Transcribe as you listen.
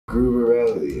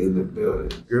Grooverelly in the building.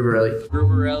 Grooverelly.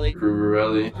 Grooverelly.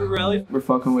 Grooverelly. Grooverelly. We're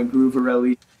fucking with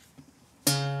Grooverelly.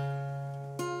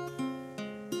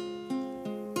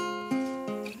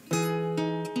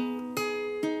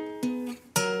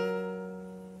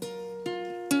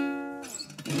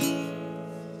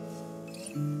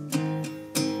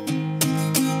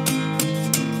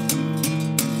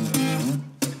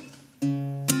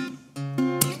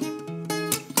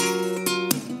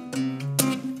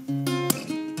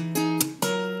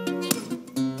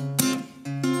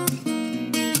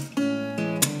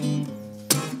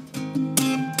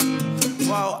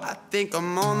 Whoa, I think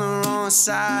I'm on the wrong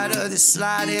side of this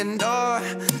sliding door.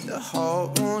 The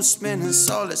whole room's spinning,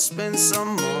 so let's spin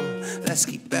some more. Let's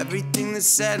keep everything that's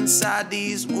said inside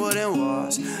these wooden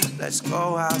walls. Let's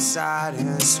go outside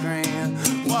and scream.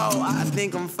 Whoa, I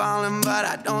think I'm falling, but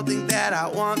I don't think that I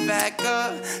want back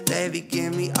up. Baby,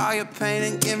 give me all your pain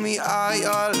and give me all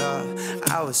your love.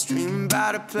 I was dreaming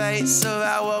about a place,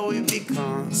 about what we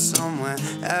become, somewhere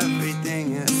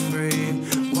everything is free.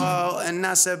 Whoa, and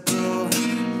I said, blue,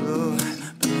 blue,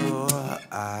 blue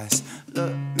eyes,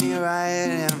 look me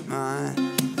right in mine.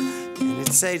 And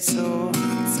it takes 2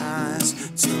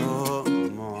 times,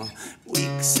 2 more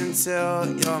weeks until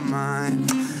you're mine.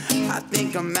 I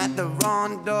think I'm at the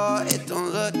wrong door, it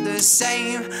don't look the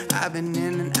same. I've been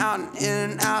in and out and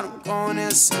in and out, I'm going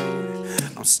insane.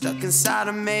 I'm stuck inside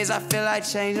a maze, I feel like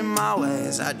changing my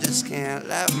ways. I just can't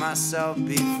let myself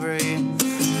be free.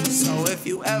 So if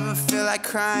you ever feel like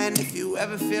crying, if you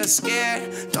ever feel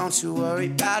scared, don't you worry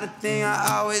about a thing,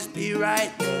 I'll always be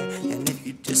right there. And if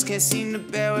you just can't seem to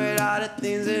bear with all the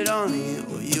things that only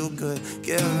you could,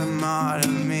 give them all to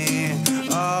me.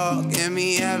 Oh, give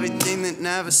me everything that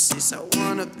never ceases. I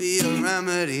wanna be a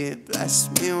remedy, bless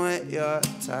me with your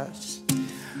touch.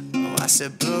 Oh, I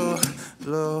said blue,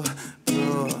 blue,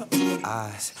 blue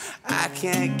eyes, I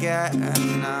can't get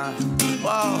enough.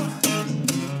 Whoa.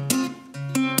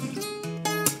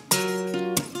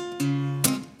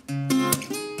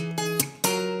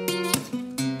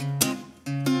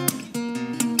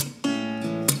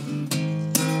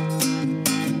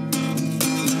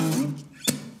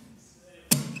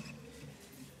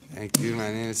 Thank you,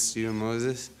 my name is Steven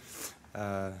Moses.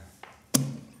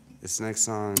 This next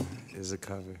song is a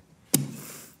cover.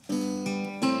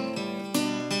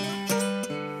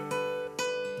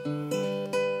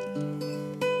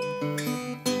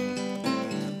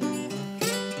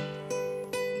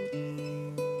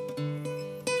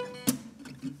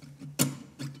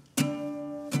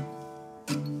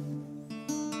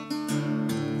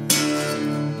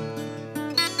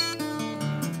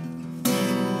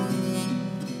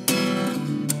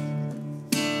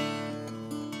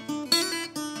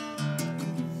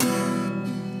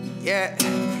 Yeah,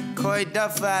 Corey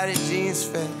Duff out of jeans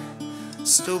fit.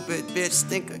 Stupid bitch,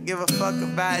 think I give a fuck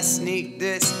about a sneak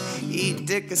this. Eat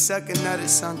dick or suck a nut or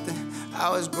something. I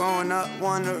was growing up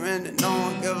wondering that no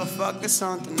one give a fuck or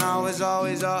something. I was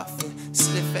always off it.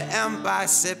 Slip an M-by,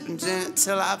 sipping gin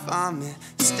until I vomit.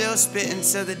 Still spitting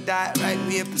till the diet write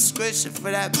me a prescription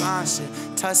for that bomb shit.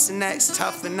 Tussing next,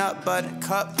 toughen up,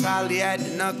 buttercup. Probably had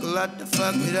to knuckle up to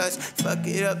fuck with us. Fuck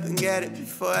it up and get it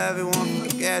before everyone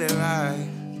forget it right.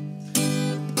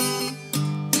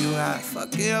 You gotta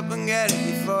fuck it up and get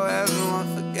it before everyone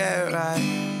forget it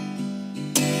right.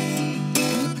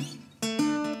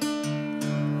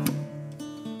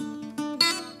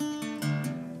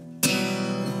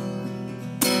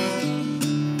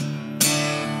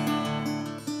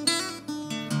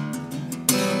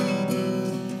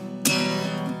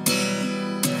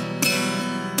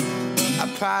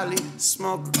 Probably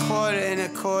smoke a quarter in a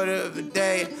quarter of a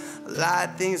day. A lot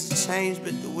of things have changed,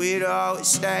 but the weed will always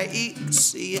stay. You can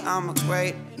see I'm a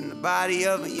great in the body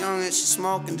of a youngin'. She's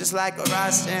smoking just like a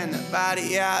Rasta in the body.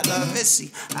 Yeah, I love it.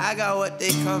 See, I got what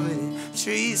they covered in.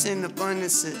 Trees in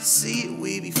abundance of seed.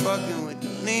 We be fucking with the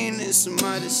lean and some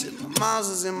other shit. My mom's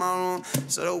was in my room,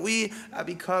 so the weed I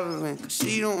be covering. Cause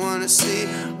she don't wanna see.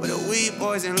 With the weed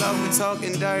boys in love, we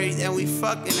talking dirty. Then we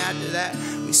fucking after that.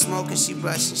 We smoking, she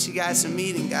brushing. She got some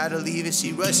meeting, gotta leave it.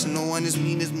 She rushing. No one as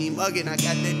mean as me mugging. I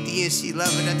got that D and she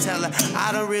love it. I tell her,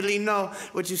 I don't really know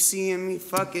what you see in me.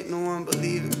 Fuck it, no one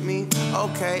believe in me.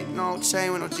 Okay, no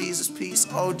chain with no Jesus peace.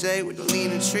 OJ with the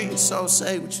lean and treat. So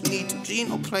say what you need to. G,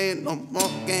 no playing no more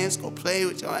games. Go play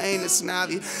with your anus. Now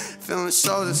you feeling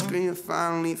shoulder screaming,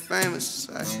 finally famous.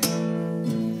 Like,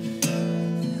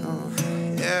 oh,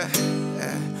 yeah,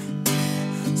 yeah.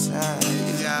 So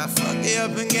you gotta fuck it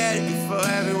up and get it before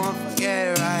everyone forget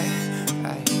it, right,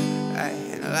 right, right.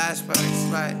 And the last part is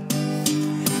right,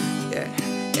 yeah,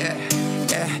 yeah.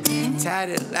 Yeah,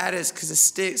 tatted ladders cause the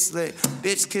stick's lit.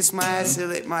 Bitch kiss my ass, it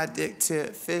lick my dick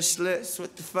tip. Fish lips,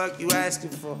 what the fuck you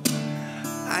asking for?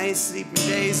 I ain't sleeping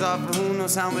days off, but who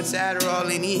knows how much Adderall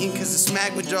ain't eating, cause the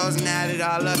smack withdrawals and add it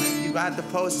all up. You got the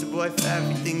poster boy for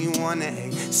everything you wanna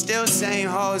hate. Still saying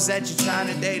hoes that you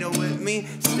tryna date her with me.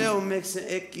 Still mixing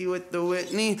icky with the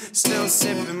Whitney. Still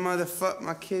sipping motherfuck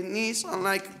my kidneys. On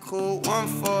like a cool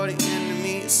 140 into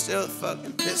me. It's still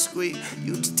fucking piss squeak.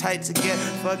 You too tight to get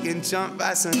fucking jumped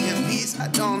by some hippies. I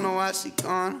don't know why she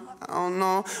gone. I don't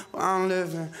know where I'm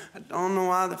living. I don't know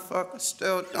why the fuck I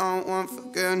still don't want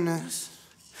forgiveness.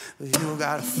 But you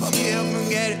gotta fuck it up and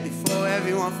get it before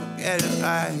everyone forget it,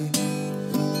 right?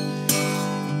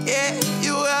 Yeah,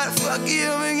 you gotta fuck it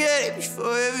up and get it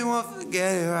before everyone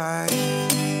forget it, right?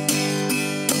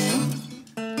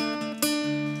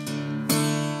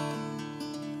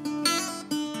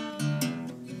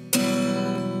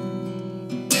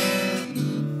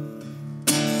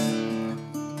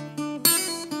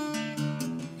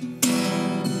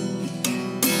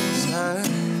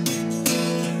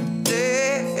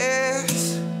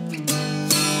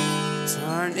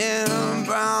 Turning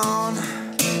brown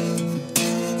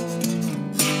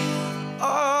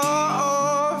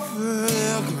over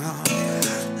the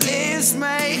ground. Leaves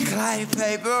make like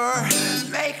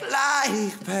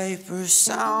paper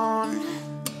sound.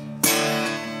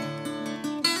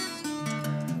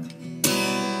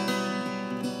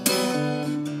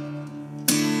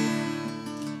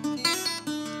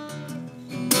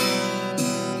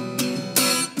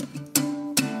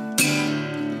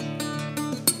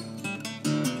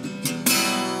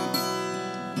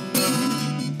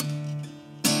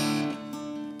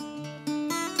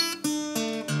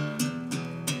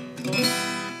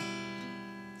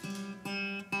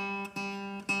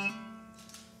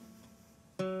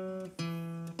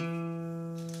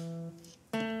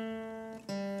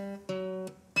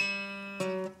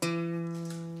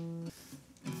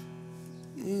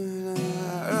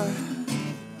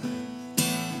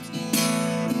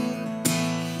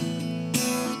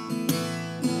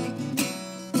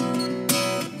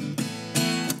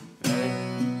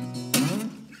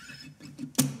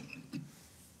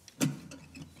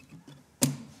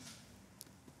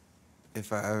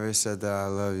 If I ever said that I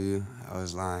love you, I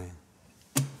was lying.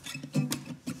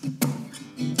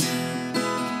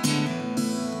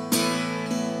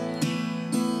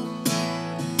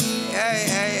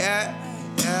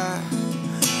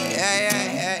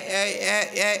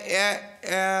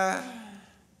 Yeah.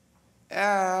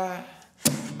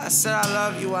 I said I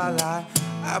love you, I lied.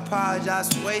 I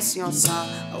apologize for wasting your time.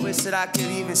 I wish that I could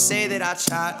even say that I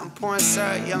tried. I'm pouring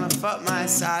syrup, yelling fuck my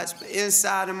insides. But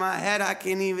inside of my head, I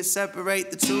can't even separate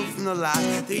the truth from the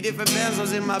lie. 3 different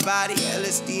benzos in my body,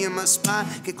 LSD in my spine.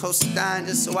 Get close to dying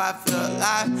just so I feel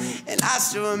alive. And I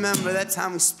still remember that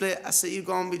time we split. I said you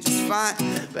gon' be just fine,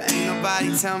 but ain't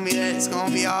nobody tell me that it's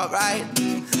gon' be alright.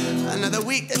 Another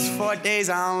week, that's 4 days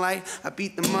I don't like. I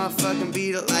beat the motherfucking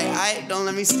beat up like I don't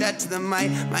let me step to the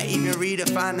mic. Might even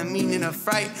redefine the meaning of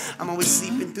fright. I'm always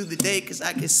sleeping through the day cause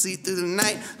I can sleep through the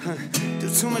night. Do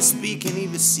too much speak, can't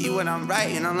even see what I'm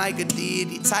writing. I'm like a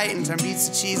deity titan, turn beats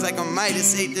to cheese like a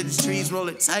Midas. Ate to the trees, roll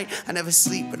it tight. I never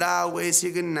sleep but I always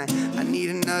hear goodnight. I need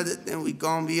another, then we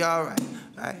gon' be alright.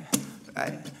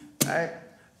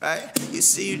 Right, you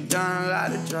see you done a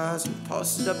lot of drugs. I'm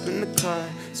posted up in the car,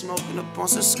 smoking up on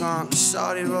some skunk.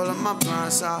 Shorty roll up my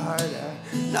blunts, I heard that.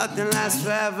 Nothing lasts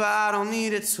forever, I don't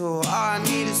need it to. All I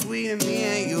need is weed and me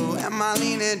and you. And my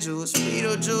lean and juice,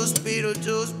 Beetlejuice,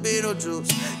 Beetlejuice,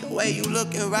 Beetlejuice. The way you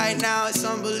looking right now, it's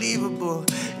unbelievable.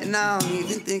 And I don't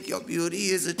even think your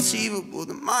beauty is achievable.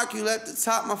 The mark you left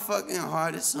atop my fucking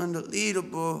heart, it's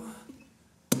undeletable.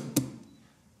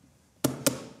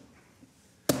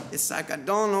 It's like I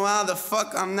don't know how the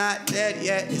fuck I'm not dead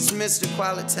yet. It's Mr.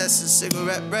 Qualitas and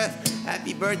cigarette breath.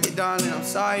 Happy birthday, darling, I'm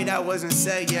sorry that wasn't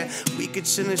said yet. We could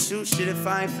chill and shoot shit if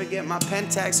I ain't forget my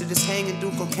Pentax. Or just hang and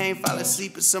do cocaine, fall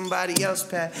asleep with somebody else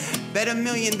pad. Bet $1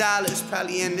 million,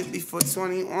 probably ended before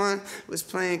 21. Was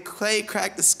playing Clay,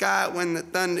 crack the sky when the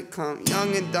thunder come.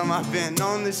 Young and dumb, I've been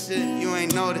on this shit, you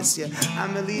ain't noticed yet.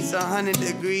 I'm at least 100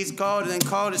 degrees colder than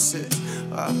coldest is.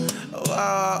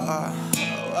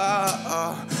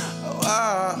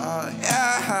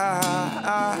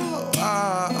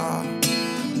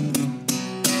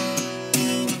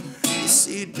 You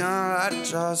see you done a lot of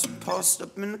drugs, posted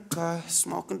up in the car,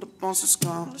 smoking the bones of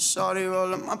skunk. Shorty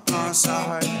roll up my blunts, I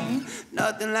heard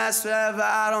nothing lasts forever,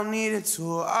 I don't need it to.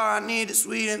 All I need is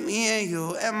sweet and me and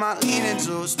you, and my lean and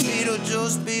juice.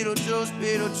 Beetlejuice, Beetlejuice,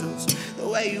 Beetlejuice. The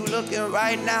way you looking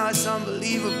right now, it's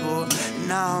unbelievable. And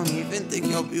And I don't even think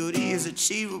your beauty is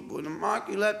achievable. The mark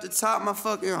you left atop my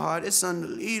fucking heart, it's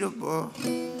undeletable.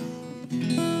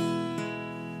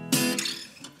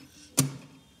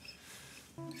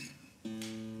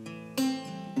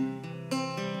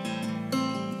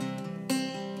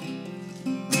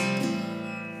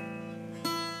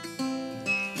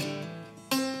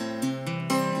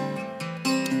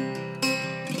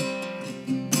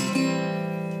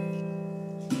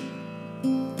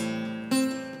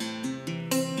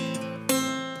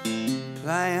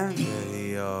 Playing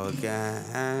video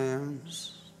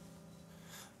games.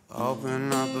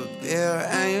 Open up a beer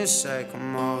and you say,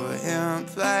 come over here and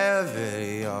play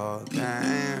video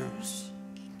games.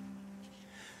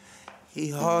 He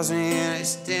holds me in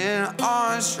his thin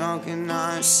arms, drunk and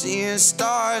I'm seeing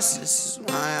stars. This is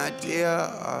my idea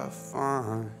of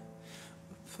fun.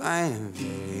 We're playing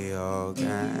video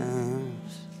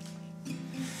games.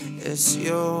 It's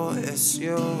you, it's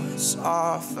you, it's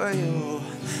all for you.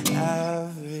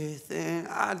 Everything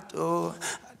I do,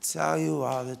 I tell you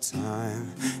all the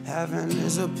time. Heaven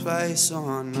is a place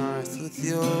on earth with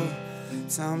you.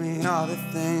 Tell me all the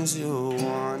things you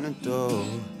wanna do.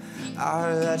 I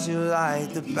heard that you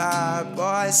like the bad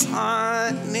boys,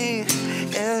 honey.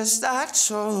 Is that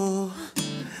true?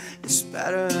 It's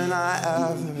better than I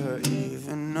ever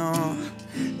even knew.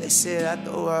 They say that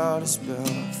the world is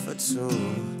built for two.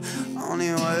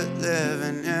 Only worth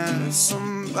living if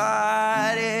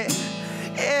somebody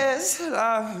is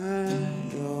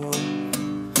loving you.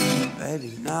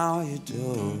 Baby, now you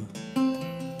do.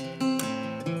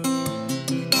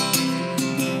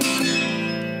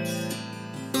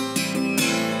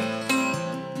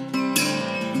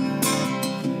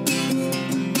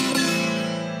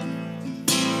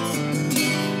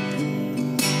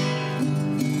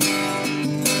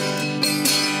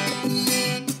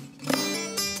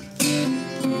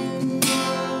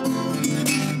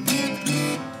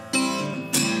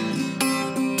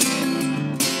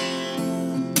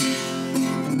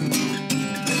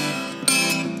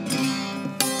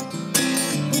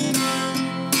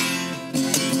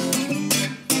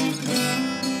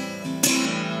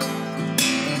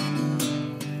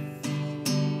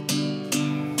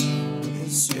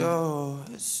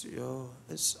 It's you,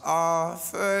 it's all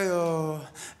for you.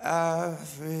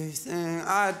 Everything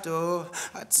I do,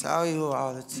 I tell you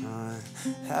all the time.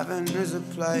 Heaven is a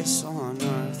place on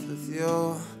earth with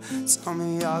you. Tell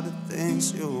me all the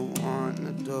things you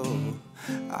wanna do.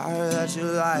 I heard that you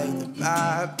like the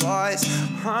bad boys,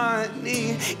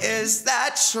 honey. Is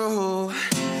that true?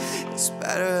 It's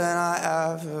better than I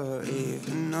ever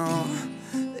even knew.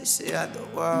 They say that the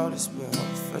world is built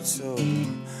for two.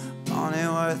 Only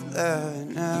worth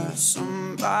living if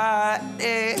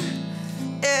somebody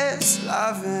is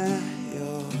loving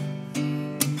you.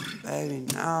 Baby,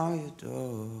 now you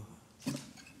do.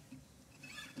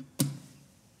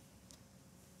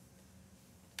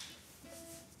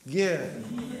 Yeah.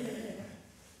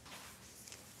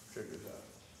 Check this out.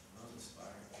 I'm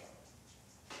inspired.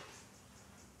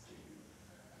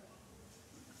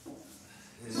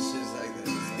 It's just like this.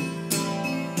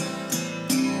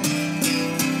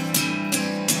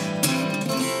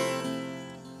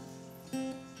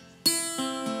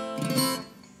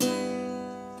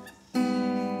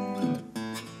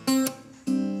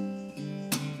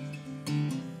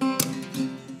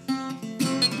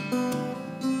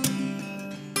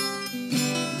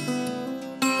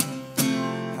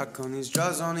 How come these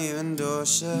drugs don't even do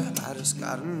shit? I just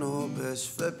got a new bitch,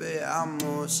 flip it, I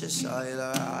move shit,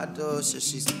 cellular, I do shit.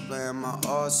 She's still playing my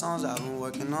old songs, I've been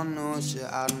working on new shit.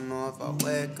 I don't know if I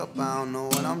wake up, I don't know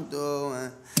what I'm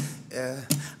doing. Yeah,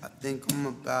 I think I'm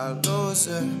about to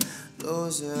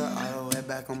lose it, all the way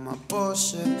back on my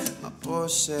bullshit, I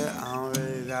don't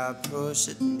really gotta push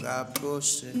it,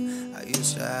 I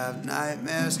used to have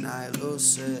nightmares, now I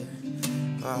lucid.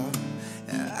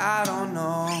 And I don't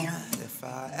know if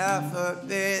I ever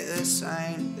be the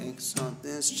same. Think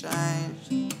something's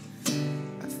changed.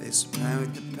 I fix the pain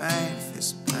with the pain,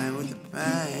 fix the pain with the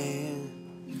pain.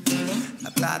 I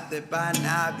thought that by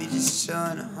now I'd be just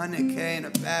chillin' 100K in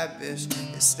a bad bitch.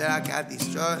 Instead I got these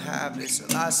drug habits. So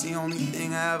that's the only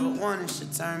thing I ever wanted.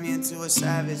 Should turn me into a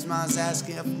savage. Mom's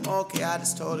asking if I'm okay, I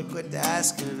just told her quit the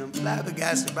asking. And I'm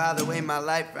flabbergasted by the way my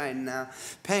life right now.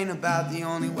 Pain about the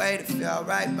only way to feel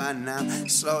right by now.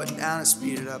 Slow it down and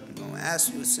speed it up. And don't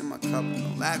ask me what's in my cup. And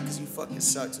don't laugh cause you fucking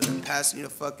suck. So then pass me the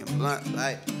fucking blunt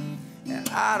light. And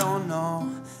I don't know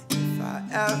if I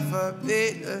ever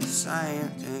be the same.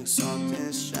 Think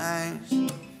something's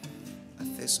changed. I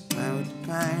fix the pain with the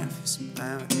pain, fix the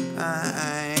pain with the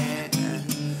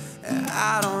pain. And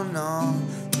I don't know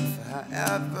if I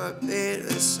ever be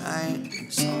the same. Think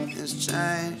think something's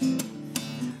changed.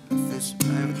 I feel some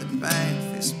pain with the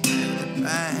pain, feel some pain with the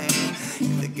pain.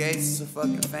 If the gates are so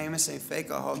fucking famous, ain't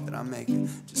fake, I hope that I make it.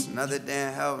 Just another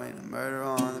damn hell rain, a murderer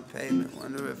on the pavement.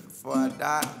 Wonder if before I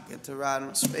die, I'll get to ride on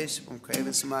a spaceship. I'm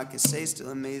craving somebody can say, still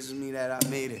amazes me that I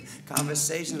made it.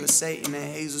 Conversations with Satan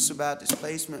and Jesus about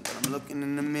displacement, but I'm looking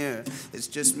in the mirror. It's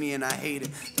just me and I hate it.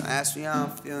 Don't ask me how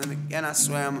I'm feeling again, I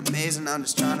swear I'm amazing. I'm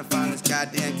just trying to find this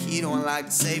goddamn key to unlock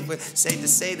the safe with. Safe to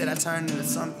say that I turned into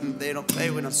something that they don't play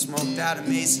with. I'm smoked out,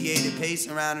 emaciated,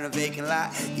 pacing around in a vacant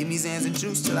lot. Give me Zans and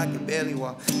juice till I can barely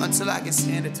walk, until I can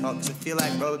stand to talk. Cause I feel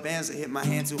like rubber bands that hit my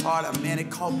hand too hard. I'm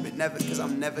manic culprit, never, cause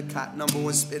I'm never caught.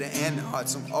 #1 spitter and the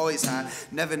hearts, I'm always high,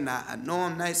 never not. I know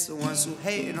I'm nice to ones who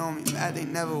hated on me, mad they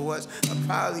never was. I'll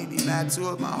probably be mad too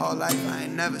if my whole life I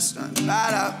ain't never stunned.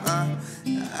 I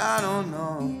don't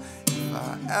know if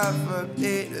I'll ever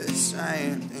be the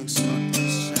same. Think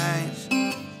something's changed.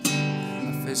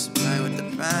 I feel some pain with the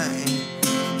pain.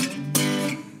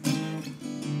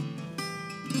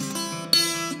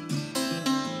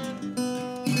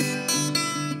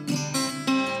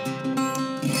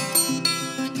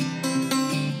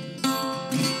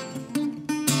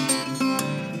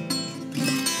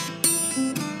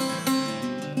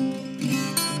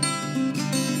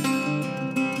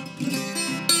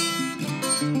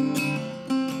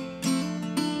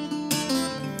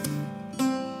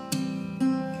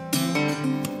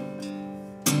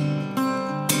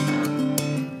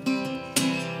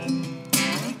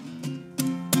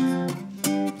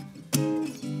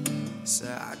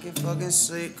 I can fucking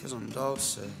sleep cause I'm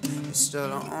dosed. It's still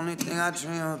the only thing I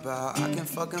dream about. I can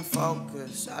fucking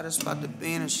focus. I just about to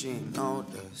be and she ain't know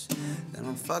this. Then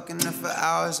I'm fucking her for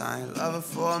hours. I ain't love her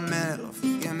for a minute. Lord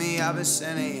forgive me, I've been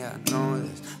sinning, yeah, I know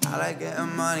this. I like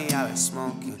getting money, I like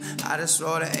smoking. I just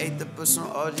rolled an eighth to put some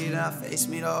OG, then I face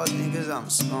me the whole thing cause I'm a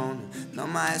stoner. No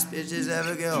my ass bitches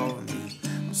ever get over me.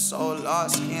 I'm so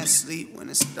lost, can't sleep when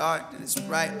it's dark, then it's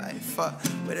bright like fuck,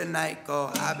 where the night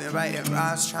go? I've been writing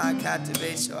rhymes, trying to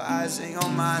captivate your eyes in your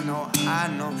mind, no, I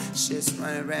know, shit's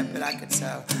running rampant, I can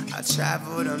tell. I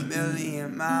traveled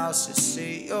 1,000,000 miles to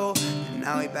see you, and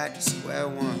now we back to square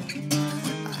one.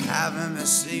 I haven't been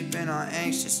sleeping, I'm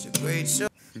anxious to greet you.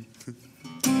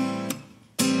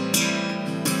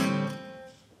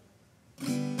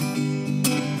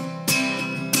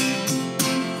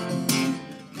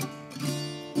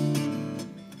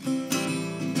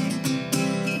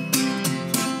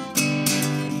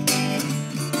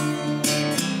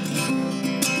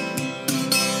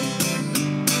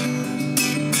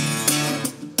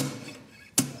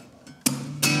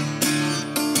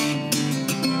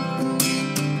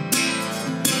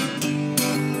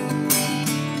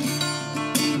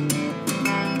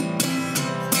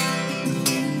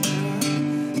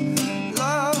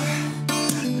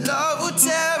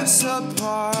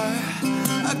 Apart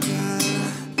again,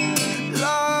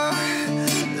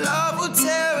 love will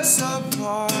tear us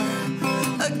apart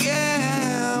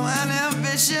again when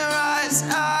ambition rises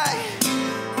high.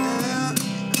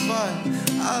 But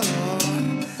I love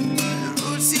the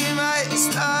routine right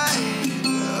slide.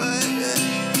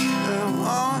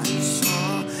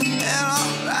 And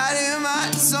I'm writing my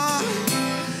song,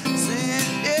 singing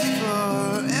it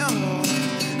for real.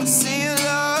 I'm singing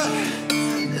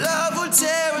love will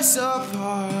tear us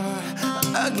apart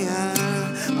again.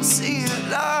 I'm singing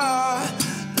love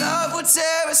will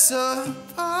tear us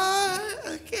apart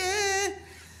again.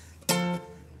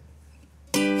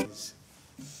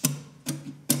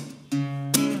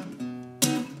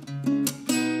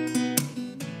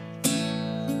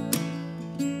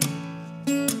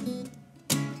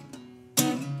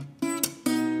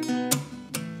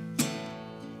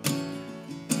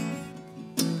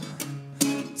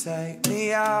 Take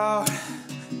me out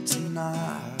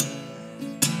tonight,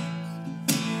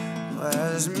 where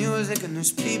there's music and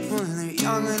there's people and they're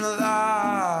young and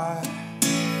alive.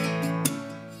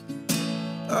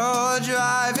 Oh,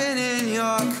 driving in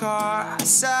your car, I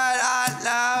said I'd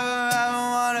never ever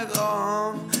wanna go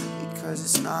home, because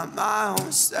it's not my home,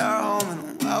 it's their home and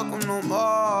I'm welcome no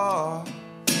more.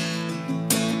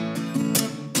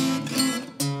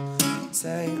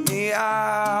 Take me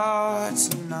out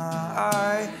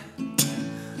tonight.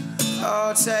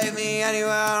 Oh, take me anywhere,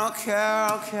 I don't care, I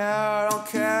don't care, I don't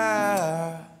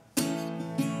care.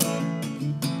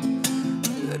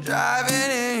 You're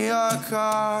driving in your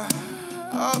car.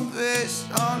 Oh, bitch,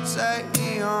 don't take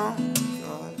me home,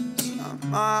 'cause it's not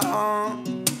my home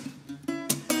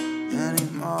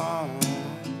anymore.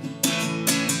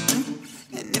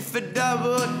 And if a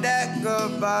double-decker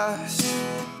bus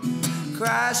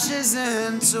crashes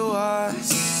into us,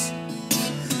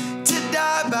 to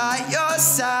die by your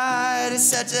side, it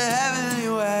says such a heavenly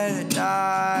way to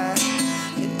die.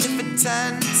 And if a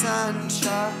 10-ton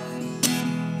truck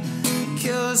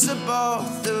kills the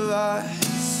both of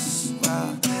us,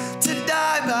 well, to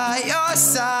die by your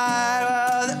side,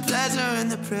 well, the pleasure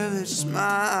and the privilege is mine.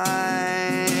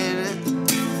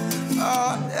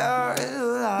 Oh, there is a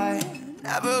light,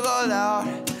 never goes out.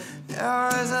 There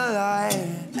is a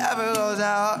light, never goes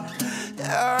out.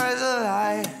 There is a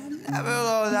light, never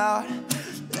goes out.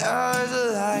 There is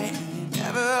a light,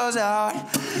 never goes out.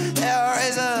 There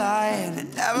is a light,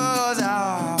 it never goes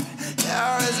out.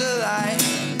 There is a light,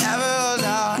 never goes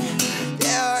out.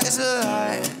 There is a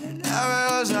light, it never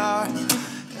goes out.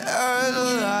 There is a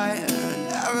light, it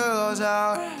never goes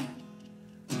out.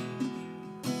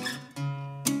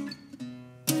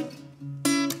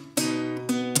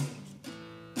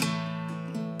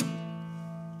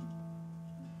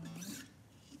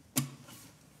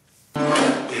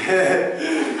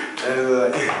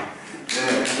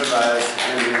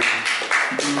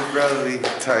 Grooverelly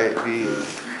type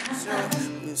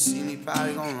beat. You see me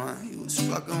probably gon' run. You was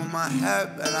fucking with my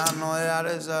head, but I know that I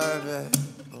deserve it.